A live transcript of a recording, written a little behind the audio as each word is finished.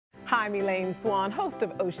Hi, I'm Elaine Swan, host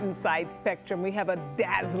of Oceanside Spectrum. We have a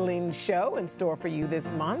dazzling show in store for you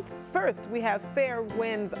this month. First, we have Fair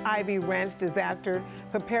Winds Ivy Ranch Disaster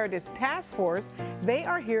Preparedness Task Force. They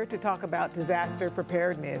are here to talk about disaster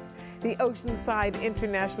preparedness. The Oceanside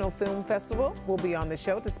International Film Festival will be on the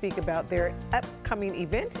show to speak about their upcoming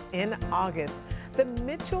event in August. The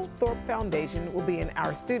Mitchell Thorpe Foundation will be in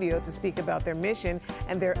our studio to speak about their mission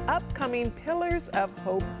and their upcoming Pillars of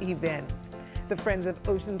Hope event. The Friends of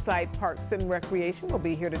Oceanside Parks and Recreation will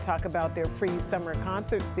be here to talk about their free summer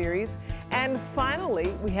concert series. And finally,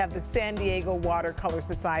 we have the San Diego Watercolor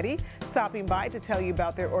Society stopping by to tell you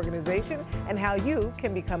about their organization and how you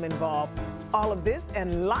can become involved. All of this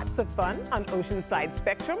and lots of fun on Oceanside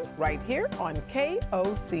Spectrum right here on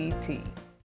KOCT.